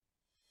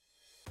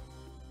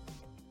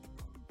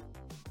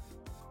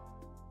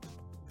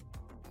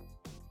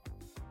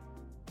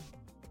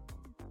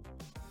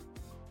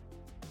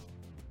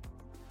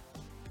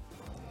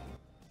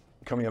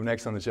Coming up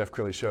next on the Jeff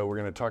Crilley Show, we're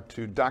going to talk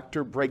to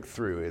Dr.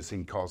 Breakthrough, as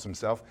he calls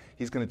himself.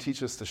 He's going to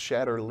teach us to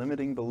shatter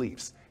limiting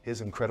beliefs. His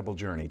incredible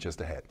journey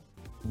just ahead.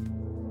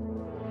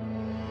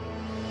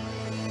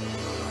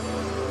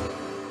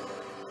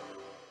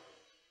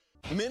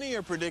 Many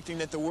are predicting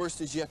that the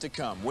worst is yet to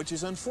come, which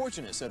is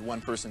unfortunate, said one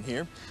person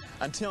here.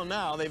 Until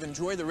now, they've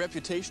enjoyed the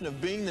reputation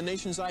of being the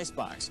nation's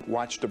icebox.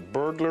 Watched a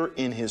burglar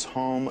in his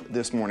home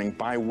this morning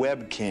by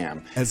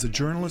webcam. As a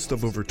journalist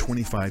of over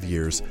 25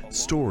 years,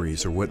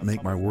 stories are what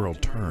make my world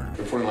turn.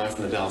 Reporting live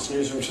from the Dallas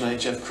newsroom tonight,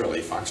 Jeff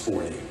Crilley, Fox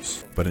 4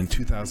 News. But in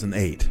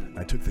 2008,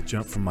 I took the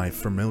jump from my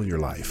familiar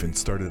life and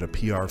started a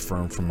PR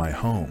firm from my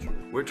home.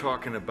 We're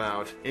talking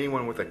about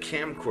anyone with a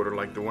camcorder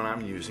like the one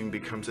I'm using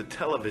becomes a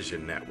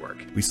television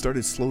network. We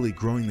started slowly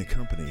growing the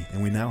company,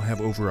 and we now have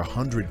over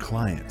 100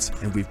 clients,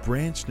 and we've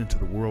branched into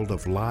the world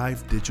of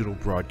live digital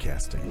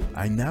broadcasting.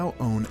 I now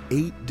own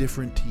 8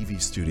 different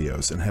TV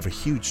studios and have a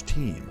huge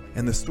team,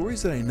 and the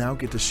stories that I now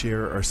get to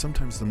share are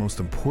sometimes the most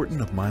important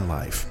of my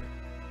life.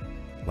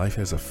 Life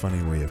has a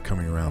funny way of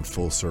coming around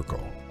full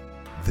circle.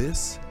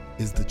 This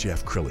is the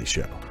Jeff Crilley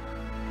Show.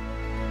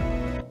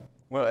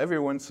 Well, every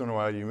once in a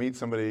while you meet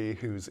somebody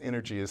whose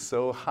energy is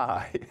so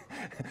high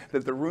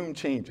that the room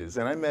changes.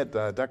 And I met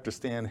Dr.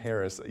 Stan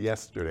Harris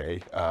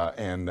yesterday,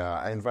 and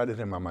I invited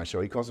him on my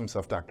show. He calls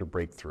himself Dr.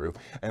 Breakthrough.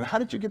 And how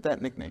did you get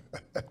that nickname?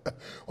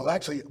 Well,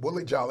 actually,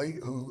 Willie Jolly,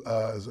 who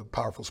is a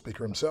powerful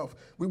speaker himself,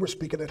 we were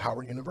speaking at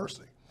Howard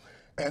University.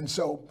 And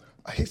so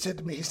he said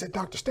to me, he said,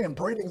 Dr. Stan,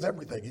 braiding is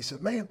everything. He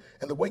said, man,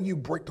 and the way you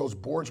break those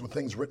boards with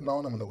things written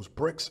on them and those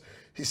bricks,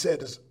 he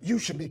said, is you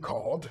should be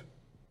called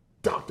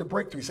Dr.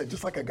 Breakthrough. He said,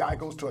 just like a guy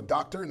goes to a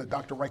doctor and the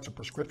doctor writes a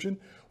prescription,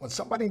 when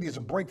somebody needs a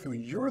breakthrough,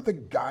 you're the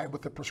guy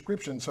with the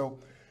prescription, so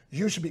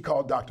you should be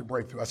called Dr.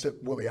 Breakthrough. I said,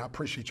 Willie, I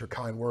appreciate your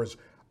kind words.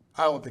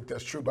 I don't think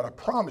that's true, but I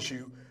promise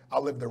you,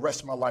 I'll live the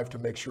rest of my life to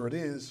make sure it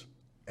is,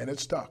 and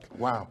it stuck.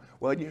 Wow.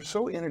 Well, you're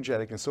so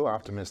energetic and so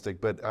optimistic,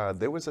 but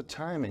there was a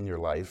time in your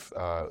life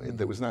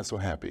that was not so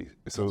happy.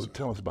 So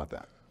tell us about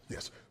that.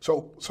 Yes.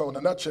 So in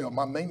a nutshell,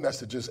 my main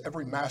message is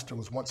every master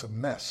was once a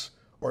mess,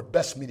 or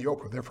best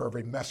mediocre. Therefore,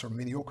 every mess or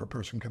mediocre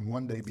person can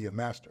one day be a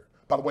master.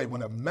 By the way,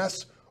 when a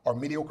mess or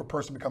mediocre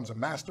person becomes a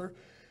master,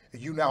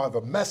 you now have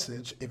a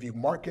message. If you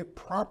market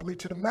properly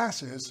to the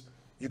masses,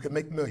 you can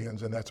make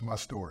millions, and that's my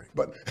story.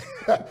 But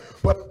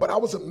but I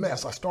was a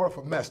mess. I started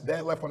off a mess.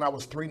 Dad left when I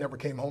was 3, never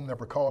came home,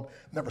 never called,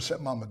 never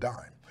sent mom a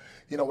dime.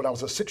 You know, when I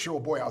was a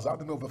 6-year-old boy, I was out in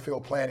the middle of a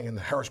field planting in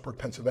Harrisburg,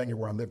 Pennsylvania,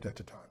 where I lived at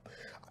the time.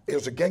 It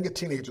was a gang of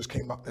teenagers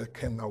came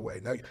my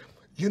way. Now,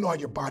 you know how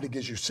your body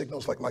gives you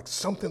signals like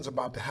something's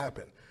about to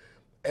happen.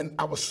 And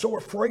I was so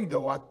afraid,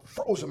 though, I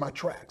froze in my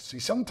tracks. See,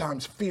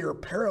 sometimes fear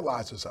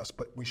paralyzes us,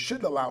 but we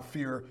shouldn't allow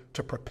fear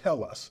to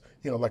propel us,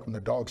 you know, like when the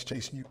dog's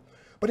chasing you.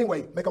 But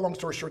anyway, make a long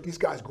story short, these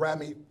guys grab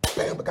me,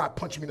 bam, a guy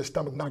punched me in the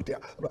stomach, knocked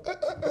out,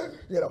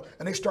 you know,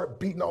 and they start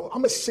beating all.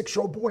 I'm a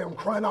 6-year-old boy, I'm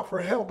crying out for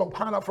help, I'm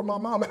crying out for my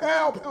mom,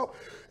 help, help.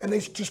 And they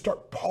just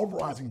start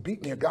pulverizing,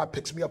 beating me. A guy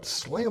picks me up,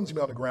 slams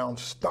me on the ground,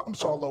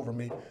 stomps all over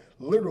me.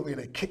 Literally,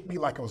 they kicked me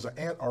like I was an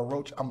ant or a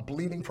roach. I'm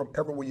bleeding from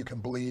everywhere you can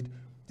bleed.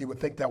 You would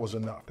think that was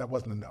enough. That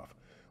wasn't enough.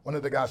 One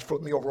of the guys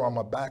flipped me over on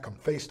my back. I'm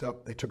faced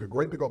up. They took a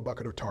great big old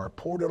bucket of tar,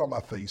 poured it on my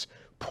face,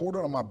 poured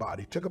it on my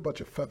body, took a bunch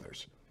of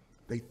feathers.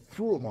 They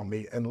threw them on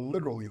me and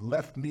literally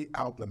left me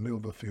out in the middle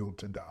of the field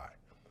to die.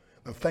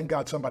 Now, thank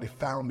God somebody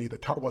found me. The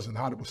tar wasn't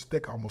hot. It was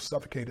thick. I almost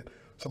suffocated.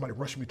 Somebody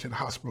rushed me to the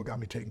hospital, got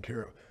me taken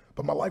care of.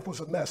 But my life was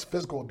a mess,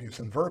 physical abuse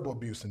and verbal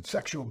abuse and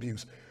sexual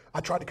abuse. I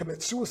tried to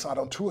commit suicide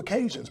on 2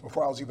 occasions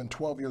before I was even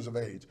 12 years of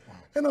age.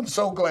 And I'm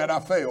so glad I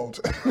failed.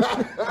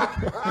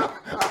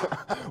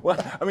 Well,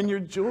 I mean, your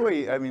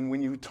joy, I mean,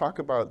 when you talk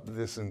about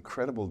this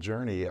incredible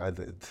journey,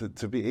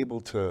 to be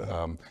able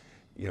to,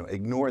 you know,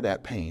 ignore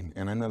that pain,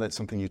 and I know that's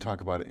something you talk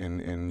about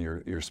in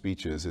your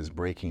speeches, is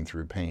breaking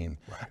through pain.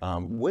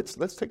 Right.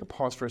 Let's take a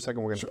pause for a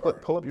second. We're going to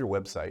pull up your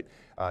website.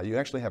 You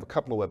actually have a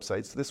couple of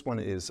websites. This one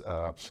is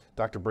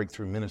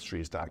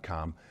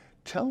drbreakthroughministries.com.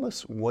 Tell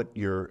us what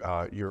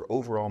your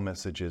overall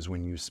message is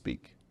when you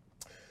speak.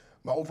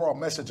 My overall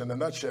message in a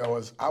nutshell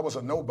is I was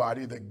a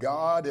nobody that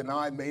God and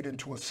I made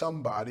into a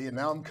somebody, and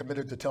now I'm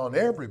committed to telling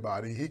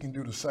everybody he can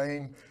do the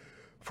same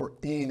for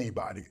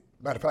anybody.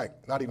 Matter of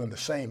fact, not even the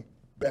same,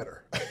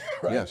 better.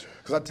 Right? Yes.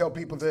 Because I tell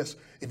people this,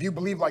 if you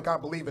believe like I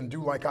believe and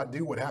do like I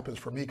do, what happens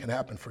for me can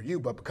happen for you.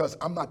 But because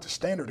I'm not the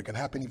standard, it can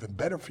happen even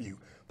better for you.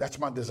 That's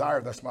my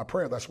desire. That's my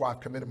prayer. That's why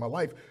I've committed my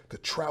life to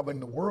traveling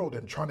the world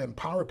and trying to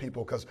empower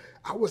people, because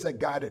I was that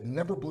guy that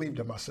never believed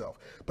in myself.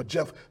 But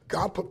Jeff,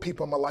 God put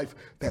people in my life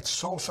that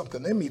saw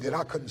something in me that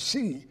I couldn't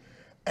see.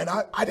 And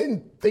I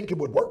didn't think it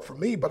would work for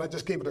me, but I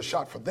just gave it a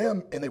shot for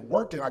them, and it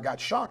worked, and I got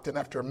shocked. And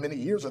after many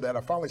years of that,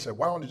 I finally said,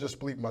 why don't I just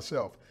believe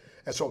myself?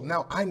 And so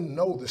now I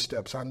know the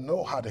steps. I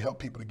know how to help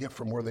people to get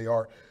from where they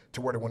are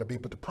to where they want to be.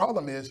 But the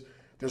problem is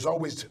there's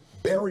always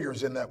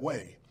barriers in that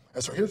way.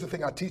 And so here's the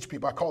thing I teach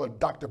people. I call it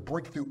Dr.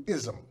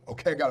 Breakthrough-ism.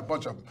 Okay, I got a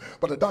bunch of them.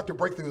 But the Dr.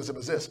 Breakthrough-ism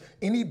is this.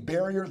 Any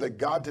barrier that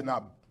God did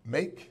not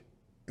make,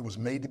 It was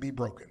made to be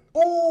broken.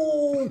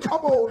 Oh,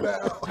 come on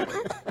now.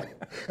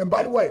 And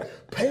by the way,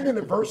 pain and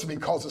adversity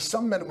causes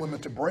some men and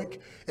women to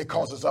break. It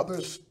causes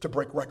others to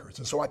break records.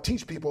 And so I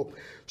teach people,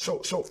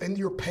 so in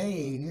your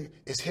pain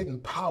is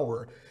hidden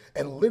power.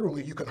 And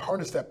literally, you can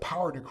harness that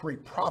power to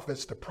create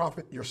profits, to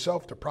profit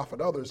yourself, to profit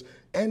others,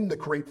 and to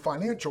create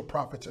financial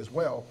profits as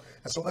well.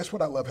 And so that's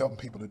what I love helping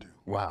people to do.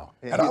 Wow.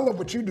 And I love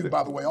what you do,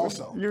 by the way,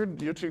 also. You're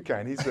too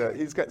kind.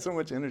 He's got so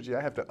much energy.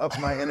 I have to up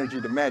my energy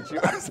to match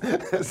yours.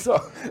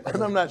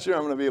 And I'm not sure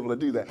I'm going to be able to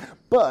do that.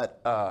 But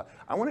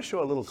I want to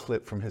show a little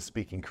clip from his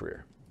speaking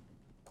career.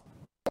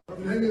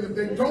 If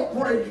they don't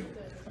break,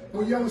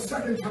 we'll yell a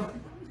second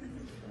time.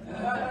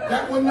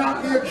 That will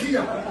not be a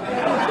Kia.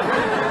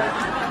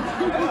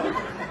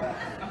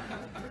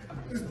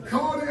 It's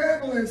called the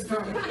ambulance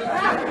time.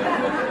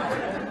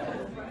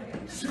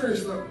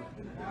 Seriously,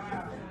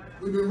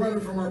 we've been running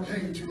from our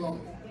pain too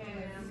long.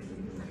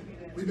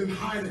 We've been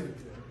hiding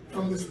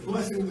from this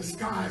blessing in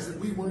disguise that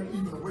we weren't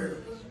even aware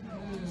of.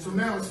 So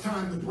now it's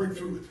time to break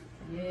through it.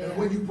 And the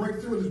way you break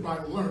through it is by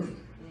learning.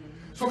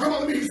 So come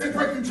on, let me say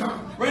breakthrough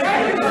time.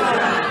 Breakthrough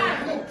time.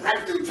 Come on,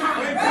 breakthrough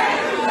time.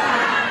 Breakthrough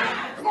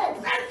time. Come on,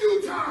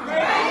 breakthrough time.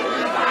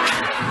 Breakthrough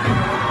time.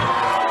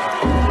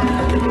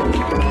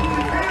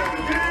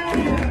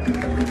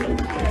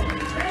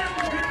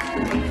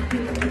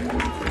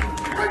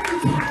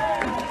 Breakthrough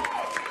time.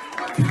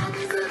 What time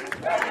is it?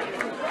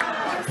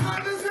 What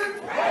time is it?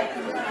 What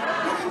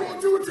are you going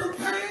to do with your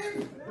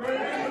pain? What are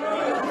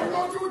you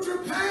going to do with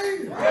your pain?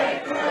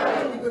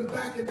 We've been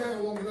backing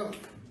down long enough.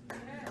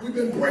 We've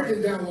been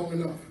breaking down long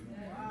enough.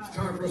 It's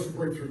time for us to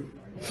break through.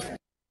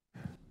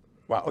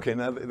 Wow. Okay.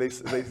 Now they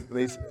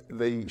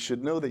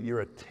should know that you're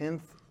a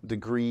 10th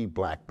degree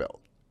black belt.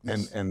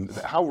 Yes. And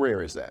how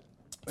rare is that?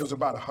 There's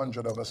about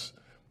 100 of us.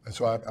 And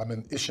so I'm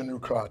in Isshin-ryu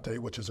Karate,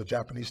 which is a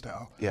Japanese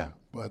style. Yeah.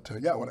 But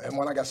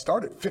when I got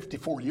started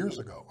 54 years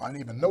ago, I didn't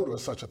even know there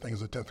was such a thing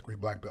as a 10th degree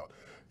black belt.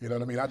 You know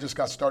what I mean? I just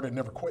got started and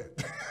never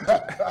quit.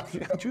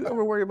 Did you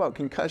ever worry about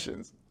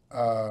concussions?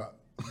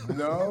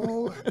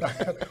 No,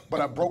 but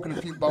I've broken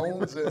a few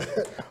bones.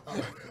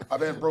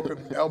 I've had broken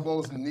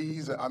elbows and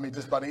knees. I mean,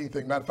 just about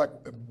anything. Matter of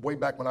fact, way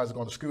back when I was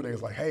going to school, they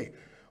was like, hey,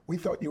 we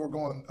thought you were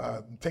going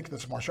taking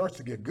this martial arts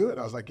to get good.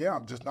 I was like, yeah,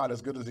 I'm just not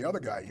as good as the other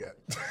guy yet.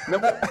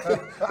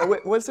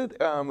 Was it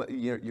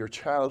your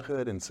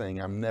childhood and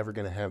saying, I'm never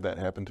going to have that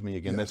happen to me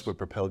again? Yes. That's what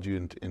propelled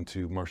you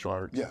into martial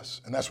arts?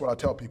 Yes, and that's what I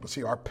tell people.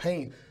 See,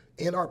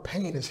 in our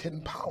pain is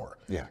hidden power.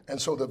 Yeah.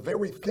 And so the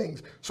very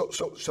things,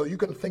 so you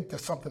can think that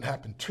something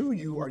happened to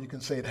you, or you can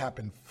say it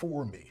happened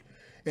for me.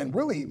 And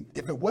really,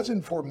 if it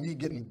wasn't for me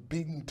getting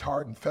beaten,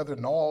 tarred, and feathered,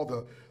 and all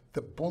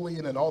the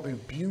bullying and all the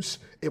abuse,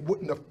 it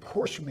wouldn't have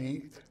pushed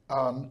me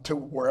to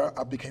where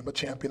I became a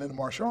champion in the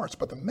martial arts.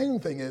 But the main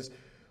thing is,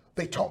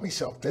 they taught me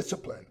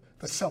self-discipline.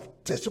 The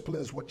self-discipline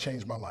is what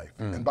changed my life.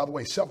 And by the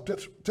way,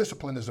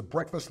 self-discipline is a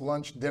breakfast,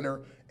 lunch,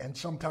 dinner, and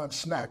sometimes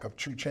snack of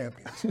true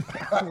champions.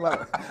 I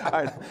love it. All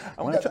right.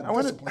 I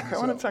want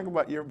to talk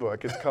about your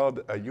book. It's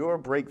called Your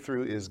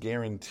Breakthrough is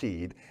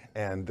Guaranteed,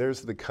 and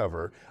there's the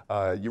cover.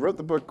 You wrote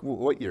the book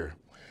what year?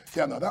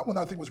 Yeah, no, that one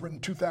I think was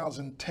written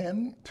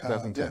 2010.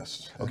 2010.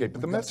 Yes. Okay,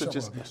 but the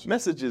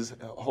messages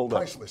hold up.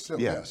 Priceless. Still,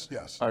 yeah.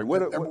 Yes. All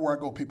right. Everywhere I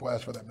go, people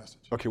ask for that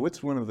message. Okay,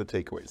 what's one of the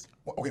takeaways?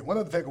 Okay, one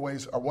of the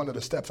takeaways are one of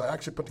the steps. I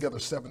actually put together a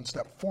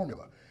 7-step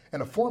formula.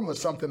 And a formula is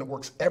something that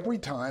works every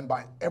time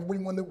by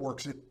everyone that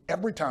works it,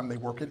 every time they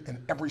work it,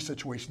 in every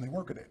situation they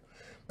work it in.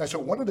 And so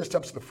one of the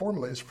steps of the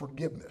formula is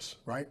forgiveness,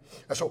 right?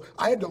 And so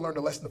I had to learn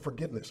the lesson of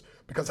forgiveness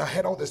because I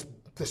had all this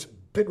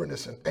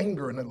bitterness and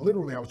anger, and then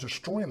literally I was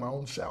destroying my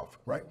own self,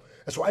 right?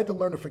 And so I had to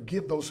learn to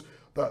forgive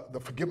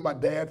forgive my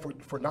dad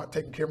for not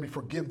taking care of me,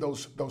 forgive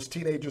those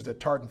teenagers that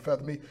tarred and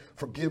feathered me,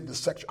 forgive the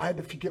sex. I had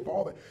to forgive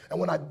all that. And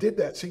when I did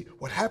that, see,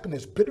 what happened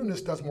is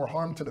bitterness does more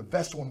harm to the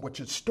vessel in which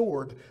it's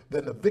stored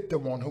than the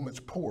victim on whom it's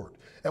poured.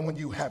 And when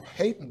you have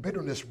hate and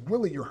bitterness,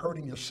 really you're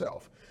hurting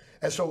yourself.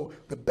 And so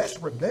the best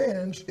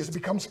revenge is to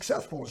become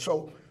successful.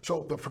 So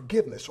the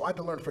forgiveness. So I had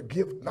to learn to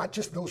forgive not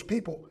just those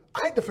people.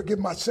 I had to forgive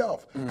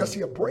myself. Because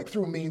see, a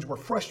breakthrough means we're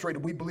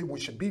frustrated. We believe we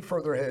should be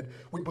further ahead.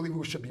 We believe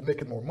we should be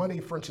making more money.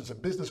 For instance, in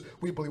business,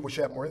 we believe we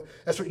should have more.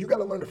 And so you got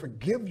to learn to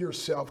forgive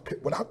yourself.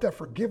 Without that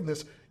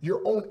forgiveness,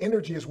 your own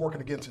energy is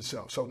working against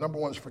itself. So number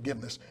one is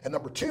forgiveness. And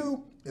number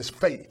two is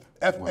faith.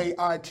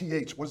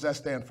 F-A-I-T-H. What does that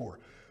stand for?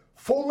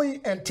 Fully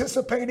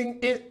anticipating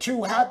it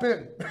to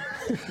happen.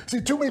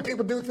 See, too many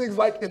people do things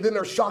and then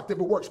they're shocked if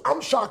it works.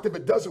 I'm shocked if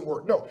it doesn't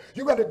work. No,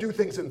 you got to do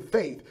things in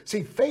faith.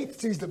 See,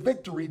 faith sees the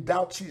victory,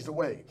 doubt sees the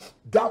way.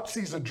 Doubt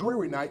sees a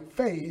dreary night,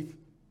 faith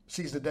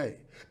sees the day.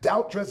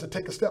 Doubt dreads to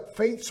take a step,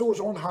 faith soars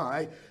on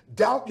high.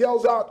 Doubt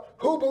yells out,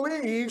 who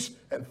believes?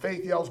 And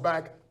faith yells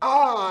back,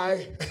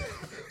 I.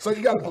 So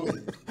you got to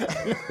believe.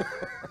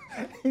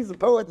 He's a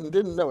poet and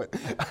didn't know it.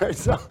 All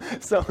right, all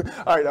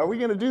right, are we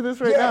going to do this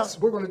right now? Yes,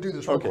 we're going to do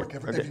this real quick.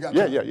 If you got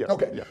time. Yeah.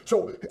 Okay,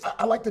 so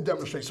I like to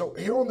demonstrate. So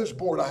here on this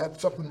board, I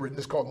have something written.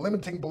 It's called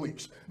limiting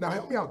beliefs. Now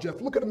help me out, Jeff.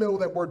 Look at the middle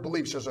of that word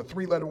beliefs. There's a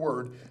 3-letter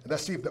word, and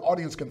let's see if the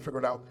audience can figure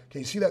it out. Can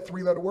you see that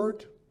 3-letter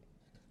word?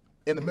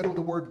 In the middle of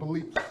the word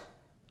beliefs.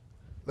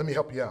 Let me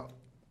help you out.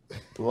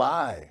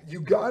 Lie.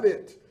 You got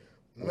it.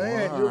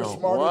 Man, you're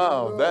smart.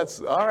 Wow,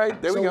 that's all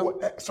right. There we go.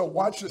 So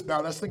watch this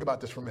now. Let's think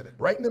about this for a minute.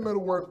 Right in the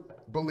middle word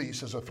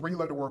beliefs is a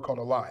 3-letter word called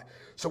a lie.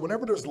 So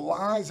whenever there's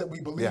lies that we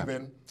believe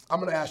in, I'm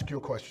going to ask you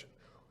a question.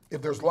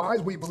 If there's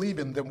lies we believe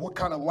in, then what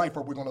kind of life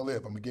are we going to live?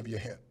 I'm going to give you a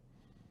hint.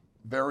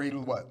 Very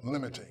what?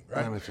 Limiting,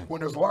 right? Limiting.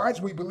 When there's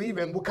lies we believe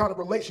in, what kind of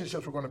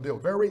relationships we're going to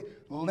build? Very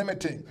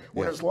limiting.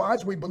 When there's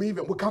lies we believe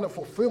in, what kind of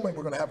fulfillment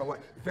we're going to have in life?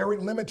 Very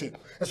limiting.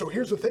 And so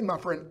here's the thing, my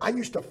friend. I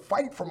used to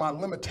fight for my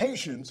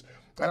limitations.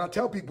 And I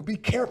tell people, be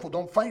careful.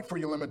 Don't fight for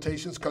your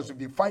limitations, because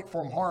if you fight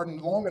for them hard and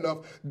long enough,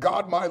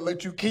 God might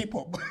let you keep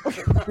them.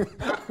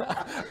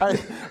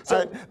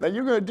 Now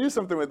you're going to do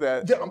something with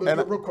that. Yeah, I'm going to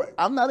do it real quick.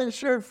 I'm not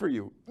insured for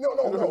you.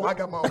 No. I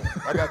got my own.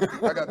 I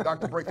got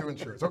Dr. Breakthrough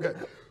Insurance. Okay.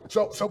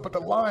 But the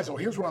lies,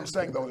 here's what I'm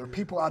saying, though. There are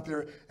people out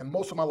there, and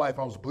most of my life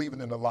I was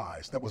believing in the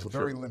lies. That was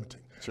very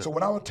limiting. Sure. So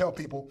what I would tell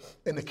people,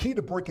 and the key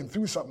to breaking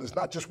through something is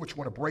not just what you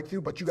want to break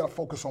through, but you got to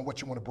focus on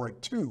what you want to break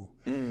to.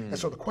 And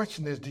so the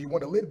question is, do you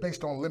want to live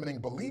based on limiting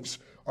beliefs,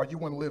 or you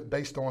want to live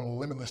based on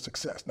limitless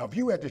success? Now, if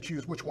you had to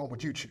choose, which one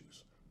would you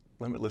choose?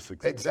 Limitless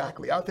success.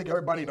 Exactly. I think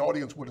everybody in the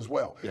audience would as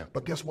well. Yeah.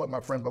 But guess what, my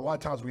friend? But a lot of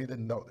times we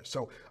didn't know this.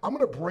 So I'm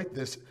going to break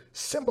this,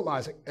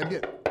 symbolizing.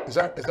 Again, is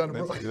that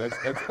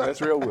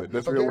that's real wood.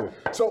 That's real wood.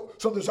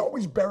 So there's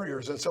always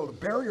barriers, and so the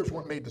barriers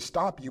weren't made to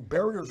stop you.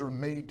 Barriers are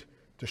made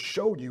to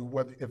show you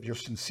whether if you're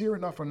sincere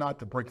enough or not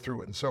to break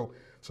through it. And so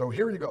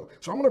here you go.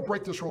 So I'm going to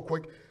break this real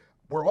quick.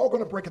 We're all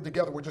going to break it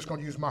together. We're just going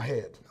to use my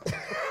head.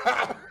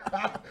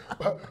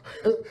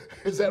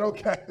 Is that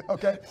okay?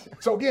 Okay.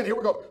 So again, here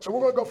we go. So we're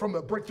going to go from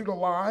the breakthrough to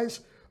lies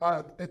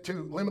to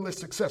limitless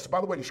success. By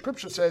the way, the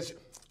scripture says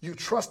you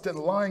trust in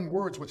lying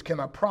words which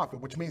cannot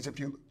profit, which means if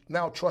you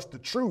now trust the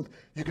truth,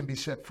 you can be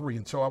set free.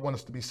 And so I want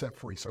us to be set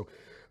free. So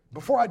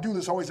before I do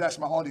this, I always ask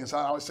my audience,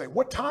 I always say,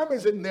 what time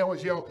is it? And they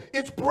always yell,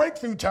 it's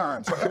breakthrough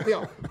time. So help me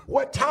out.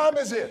 What time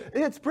is it?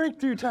 It's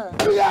breakthrough time.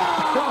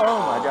 Yeah!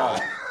 Oh my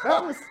God.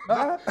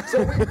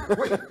 So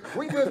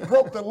we just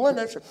broke the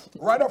limits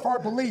right off our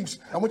beliefs.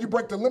 And when you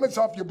break the limits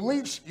off your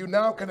beliefs, you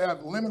now can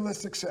have limitless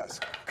success.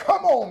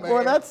 Come on, man.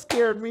 Well, that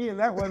scared me, and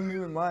that wasn't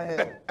even in my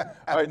head.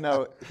 All right,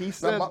 now, he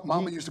said... Now,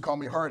 Mama used to call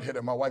me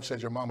hard-headed. My wife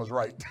says your mama's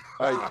right.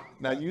 All right,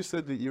 now you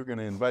said that you're going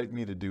to invite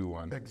me to do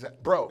one. Exactly.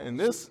 Bro. And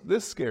this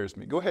scares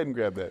me. Go ahead and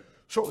grab that.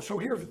 So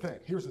here's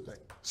the thing.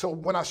 So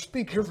when I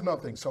speak, here's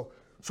another thing. So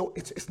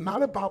it's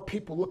not about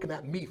people looking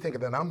at me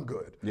thinking that I'm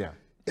good. Yeah.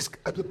 It's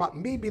about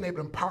me being able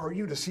to empower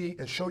you to see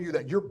and show you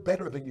that you're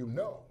better than you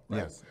know. Right?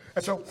 Yes.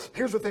 And so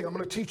here's the thing. I'm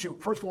going to teach you,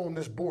 first of all, on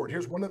this board,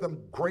 here's one of the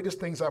greatest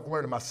things I've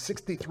learned in my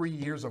 63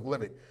 years of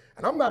living.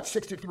 And I'm not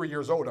 63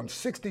 years old. I'm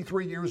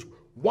 63 years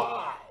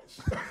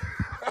wise.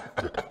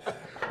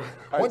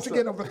 Once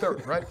again, over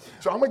 30, right?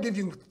 So I'm going to give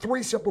you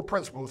 3 simple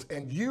principles,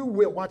 and you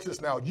will, watch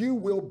this now, you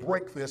will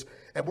break this,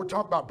 and we're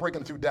talking about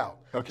breaking through doubt.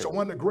 Okay. So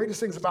one of the greatest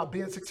things about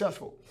being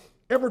successful,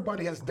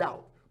 everybody has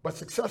doubt, but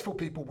successful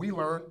people, we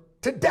learn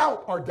to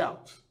doubt our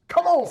doubts.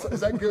 Come on, is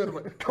that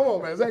good? Come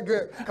on, man, is that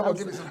good? Come on,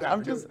 give me some doubt.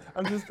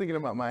 I'm just thinking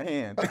about my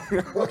hand.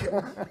 Okay,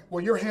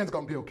 well, your hand's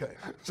gonna be okay.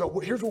 So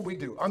here's what we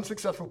do.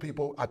 Unsuccessful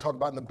people, I talk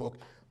about in the book,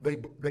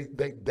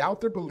 they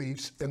doubt their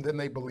beliefs and then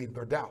they believe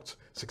their doubts.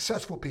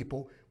 Successful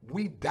people,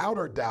 we doubt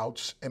our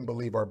doubts and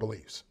believe our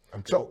beliefs.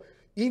 Okay. So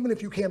even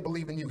if you can't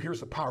believe in you,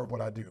 here's the power of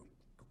what I do.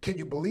 Can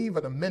you believe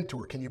in a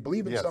mentor? Can you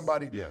believe in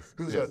somebody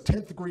who's a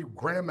 10th degree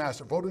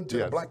grandmaster, voted into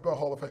the Black Belt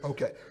Hall of Fame?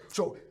 Okay,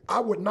 so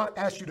I would not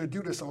ask you to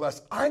do this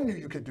unless I knew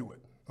you could do it.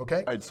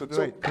 Okay? All right, so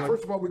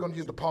first of all, we're going to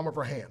use the palm of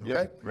our hand,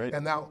 okay? Right.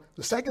 And now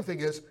the second thing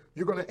is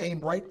you're going to aim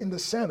right in the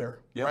center,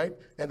 right?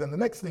 And then the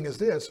next thing is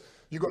this.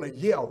 You're going to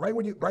yell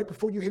right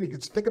before you hit it. You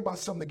think about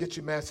something that gets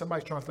you mad.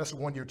 Somebody's trying to mess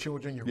with one of your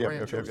children, your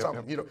grandchildren,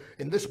 something. You know,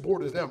 and this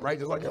board is them, right?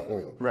 It's like,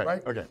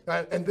 right? Okay.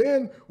 And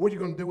then what you're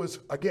going to do is,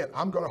 again,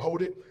 I'm going to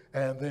hold it,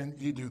 and then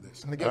you do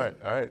this. And again,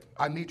 all right.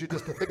 I need you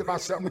just to think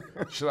about something.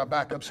 Should I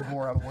back up some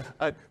more? I don't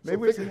want. Maybe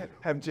we should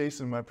have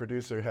Jason, my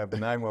producer, have the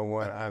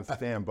 911 on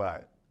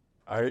standby.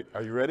 All right,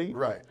 are you ready?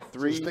 Right.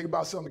 3, just think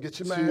about something to get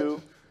you mad.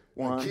 2,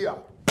 1. Kia.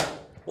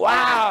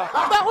 Wow,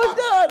 that was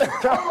good.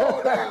 Come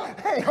on now.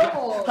 Hey, come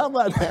on. How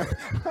about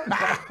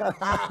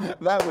that?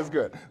 That was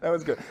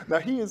good. Now,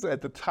 he is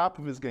at the top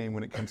of his game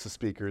when it comes to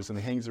speakers, and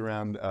he hangs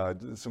around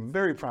some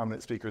very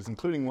prominent speakers,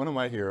 including one of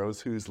my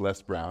heroes, who's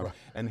Les Brown. Right.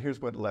 And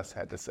here's what Les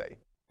had to say.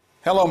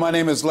 Hello, my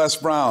name is Les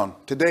Brown.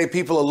 Today,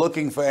 people are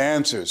looking for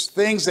answers,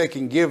 things that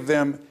can give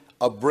them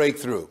a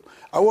breakthrough.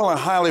 I want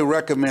to highly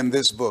recommend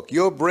this book.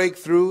 Your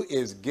breakthrough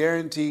is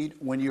guaranteed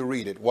when you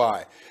read it.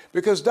 Why?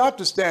 Because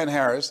Dr. Stan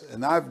Harris,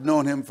 and I've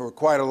known him for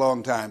quite a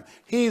long time,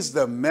 he's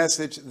the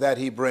message that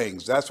he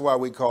brings. That's why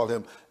we call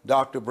him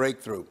Dr.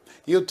 Breakthrough.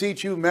 He'll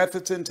teach you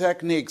methods and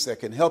techniques that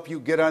can help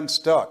you get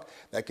unstuck,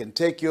 that can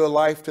take your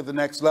life to the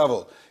next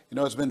level. You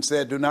know, it's been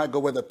said, do not go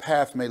where the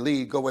path may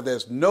lead, go where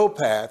there's no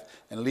path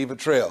and leave a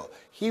trail.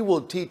 He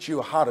will teach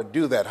you how to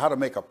do that, how to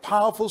make a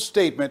powerful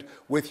statement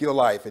with your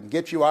life and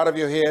get you out of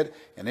your head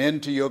and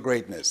into your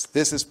greatness.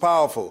 This is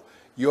powerful.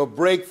 Your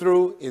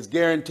breakthrough is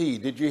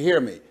guaranteed. Did you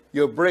hear me?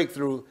 Your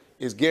breakthrough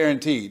is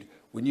guaranteed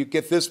when you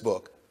get this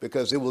book,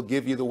 because it will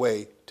give you the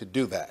way to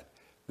do that.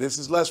 This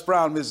is Les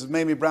Brown, Mrs.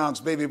 Mamie Brown's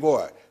baby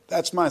boy.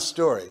 That's my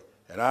story,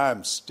 and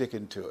I'm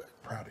sticking to it.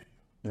 Proud of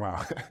you.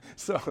 Wow.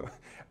 So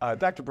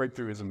Dr.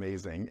 Breakthrough is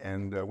amazing.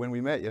 And when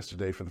we met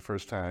yesterday for the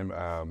first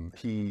time,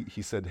 he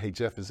said, hey,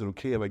 Jeff, is it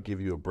okay if I give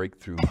you a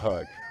breakthrough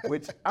hug?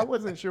 Which I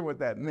wasn't sure what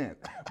that meant,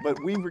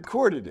 but we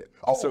recorded it.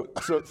 Oh.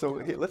 So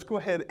hey, let's go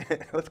ahead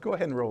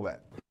and roll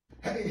that.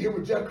 Hey, here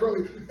with Jeff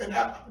Crilley. And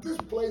this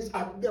place,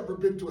 I've never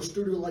been to a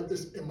studio like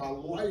this in my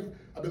life.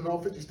 I've been in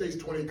all 50 states,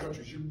 28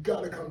 countries. You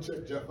gotta come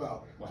check Jeff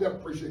out. Wow. Jeff,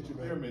 appreciate you,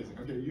 man. You're amazing.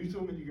 Okay, you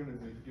told me you're gonna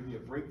give me a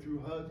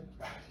breakthrough hug?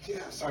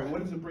 Yes. All right,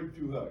 what is a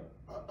breakthrough hug?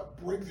 A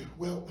breakthrough,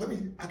 well,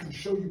 I can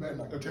show you, man,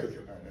 I can tell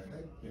you. All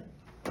right. Yeah.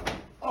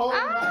 Oh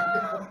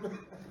my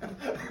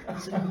God.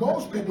 See,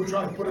 most people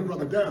try to put a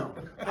brother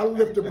down. I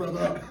lift a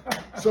brother up.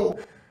 So,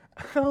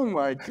 Oh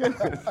my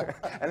goodness.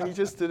 And he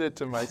just did it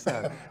to my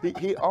son.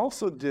 He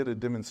also did a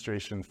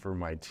demonstration for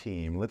my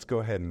team. Let's go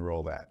ahead and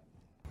roll that.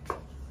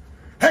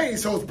 hey,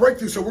 so it's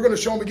breakthrough. So we're going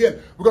to show them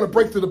again. We're going to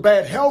break through the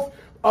bad health,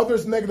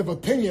 others' negative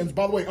opinions.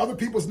 By the way, other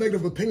people's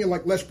negative opinion,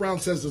 like Les Brown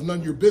says, is none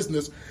of your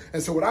business.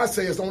 And so what I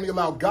say is only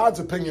allow God's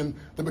opinion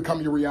to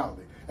become your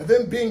reality. And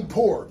then being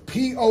poor,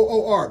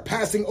 P-O-O-R,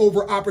 passing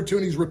over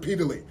opportunities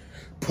repeatedly.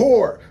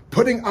 Poor,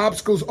 putting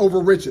obstacles over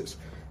riches.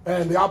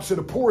 And the opposite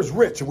of poor is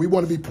rich, and we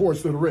want to be poor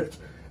instead of rich.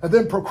 And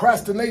then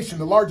procrastination,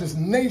 the largest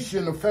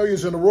nation of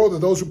failures in the world are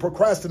those who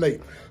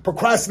procrastinate.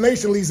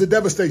 Procrastination leads to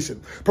devastation.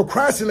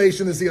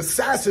 Procrastination is the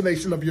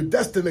assassination of your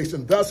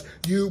destination. Thus,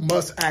 you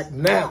must act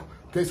now.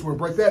 Okay, so we'll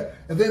break that.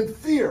 And then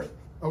fear,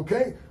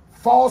 okay?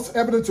 False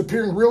evidence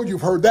appearing real,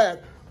 you've heard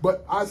that.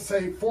 But I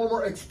say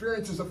former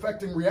experiences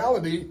affecting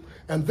reality.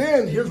 And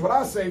then here's what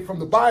I say from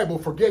the Bible,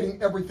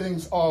 forgetting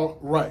everything's all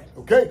right,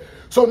 okay?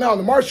 So now in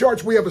the martial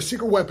arts, we have a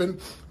secret weapon.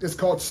 It's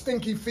called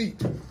stinky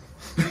feet.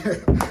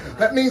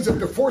 That means if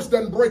the force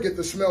doesn't break it,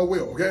 the smell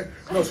will, okay?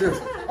 No,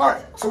 seriously. All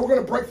right, so we're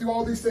going to break through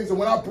all these things. And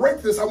when I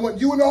break this, I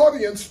want you in the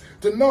audience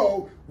to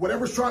know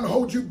whatever's trying to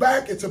hold you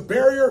back, it's a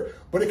barrier,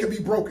 but it can be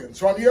broken.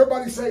 So I need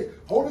everybody to say,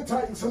 hold it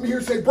tight. And some of you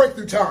here say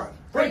breakthrough time.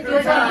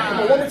 Breakthrough time. Come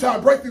on, one more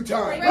time. Breakthrough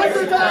time.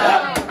 Breakthrough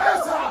time.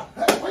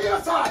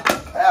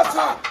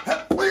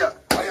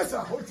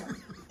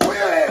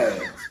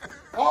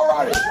 All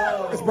right,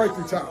 it's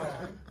breakthrough time.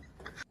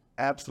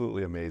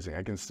 Absolutely amazing.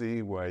 I can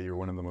see why you're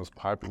one of the most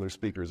popular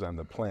speakers on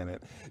the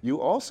planet. You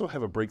also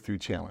have a breakthrough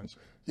challenge.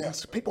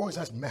 Yes, people always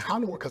ask me, how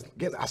do I, because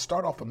again, I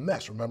start off a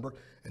mess, remember?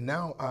 And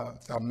now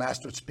I'm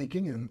mastered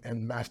speaking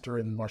and master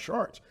in martial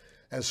arts.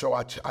 And so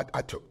I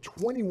took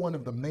 21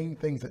 of the main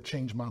things that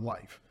changed my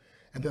life.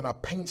 And then I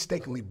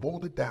painstakingly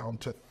boiled it down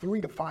to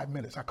 3 to 5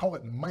 minutes. I call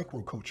it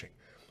micro coaching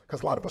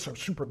because a lot of us are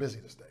super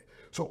busy this day.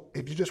 So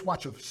if you just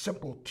watch a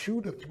simple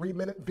 2 to 3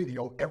 minute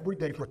video every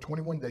day for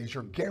 21 days,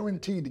 you're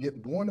guaranteed to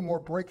get 1 or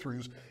more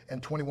breakthroughs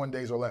in 21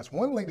 days or less.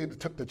 One lady that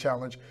took the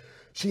challenge,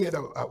 she had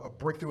a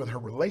breakthrough in her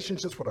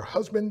relationships with her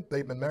husband.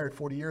 They've been married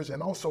 40 years.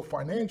 And also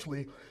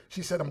financially,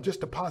 she said, I'm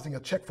just depositing a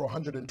check for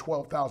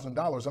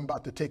 $112,000. I'm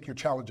about to take your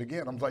challenge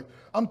again. I'm like,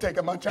 I'm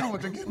taking my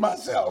challenge again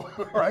myself,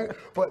 right?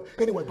 But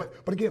anyway,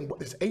 but again,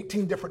 there's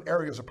 18 different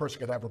areas a person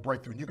can have a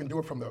breakthrough. You can do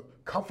it from the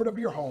comfort of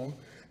your home.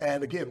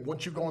 And again,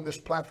 once you go on this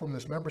platform,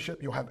 this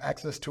membership, you'll have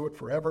access to it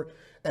forever.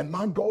 And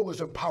my goal is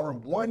to empower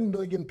 1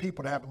 million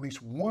people to have at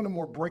least 1 or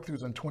more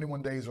breakthroughs in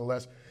 21 days or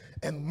less.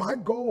 And my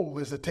goal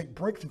is to take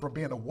breakthrough from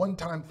being a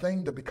one-time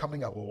thing to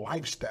becoming a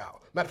lifestyle.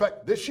 Matter of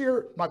fact, this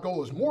year, my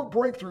goal is more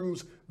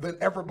breakthroughs than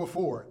ever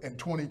before in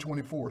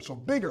 2024. So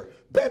bigger,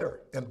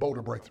 better, and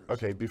bolder breakthroughs.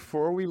 Okay,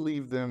 before we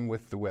leave them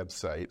with the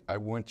website, I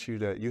want you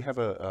to, you have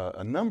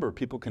a number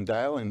people can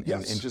dial and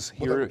just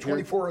hear it.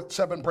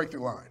 24/7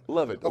 breakthrough line.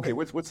 Love it. Okay,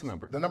 what's the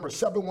number? The number is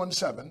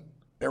 717,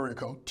 area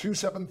code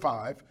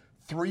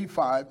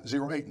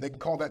 275-3508. And they can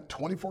call that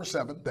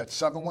 24/7. That's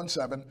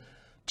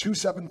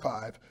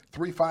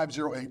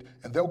 717-275-3508.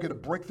 And they'll get a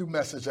breakthrough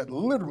message that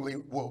literally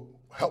will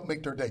help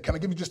make their day. Can I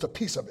give you just a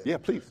piece of it? Yeah,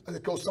 please. And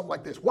it goes something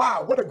like this.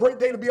 Wow, what a great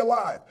day to be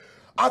alive.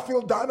 I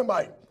feel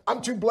dynamite.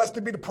 I'm too blessed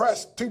to be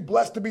depressed, too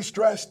blessed to be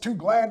stressed, too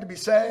glad to be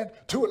sad,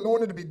 too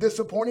anointed to be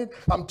disappointed.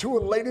 I'm too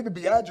elated to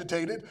be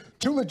agitated,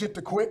 too legit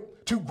to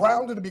quit, too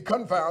grounded to be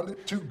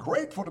confounded, too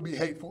grateful to be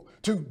hateful,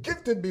 too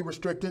gifted to be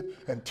restricted,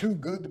 and too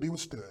good to be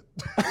withstood.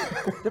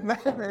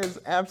 That is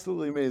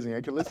absolutely amazing.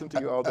 I could listen to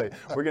you all day.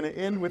 We're going to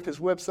end with his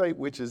website,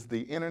 which is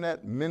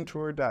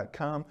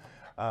theinternetmentor.com.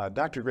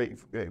 Dr.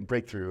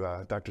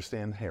 Breakthrough, Dr.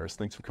 Stan Harris,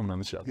 thanks for coming on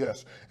the show.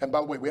 Yes, and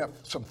by the way, we have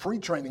some free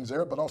trainings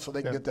there, but also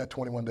they can get that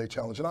 21-day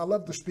challenge. And I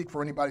love to speak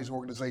for anybody's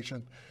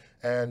organization,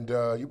 and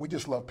we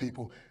just love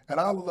people. And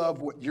I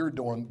love what you're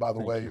doing, by the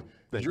way.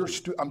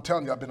 I'm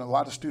telling you, I've been in a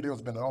lot of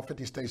studios, been in all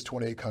 50 states,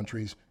 28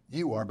 countries.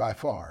 You are by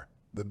far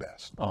the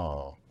best.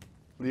 Oh,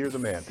 you're the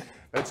man.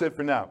 That's it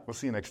for now. We'll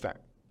see you next time.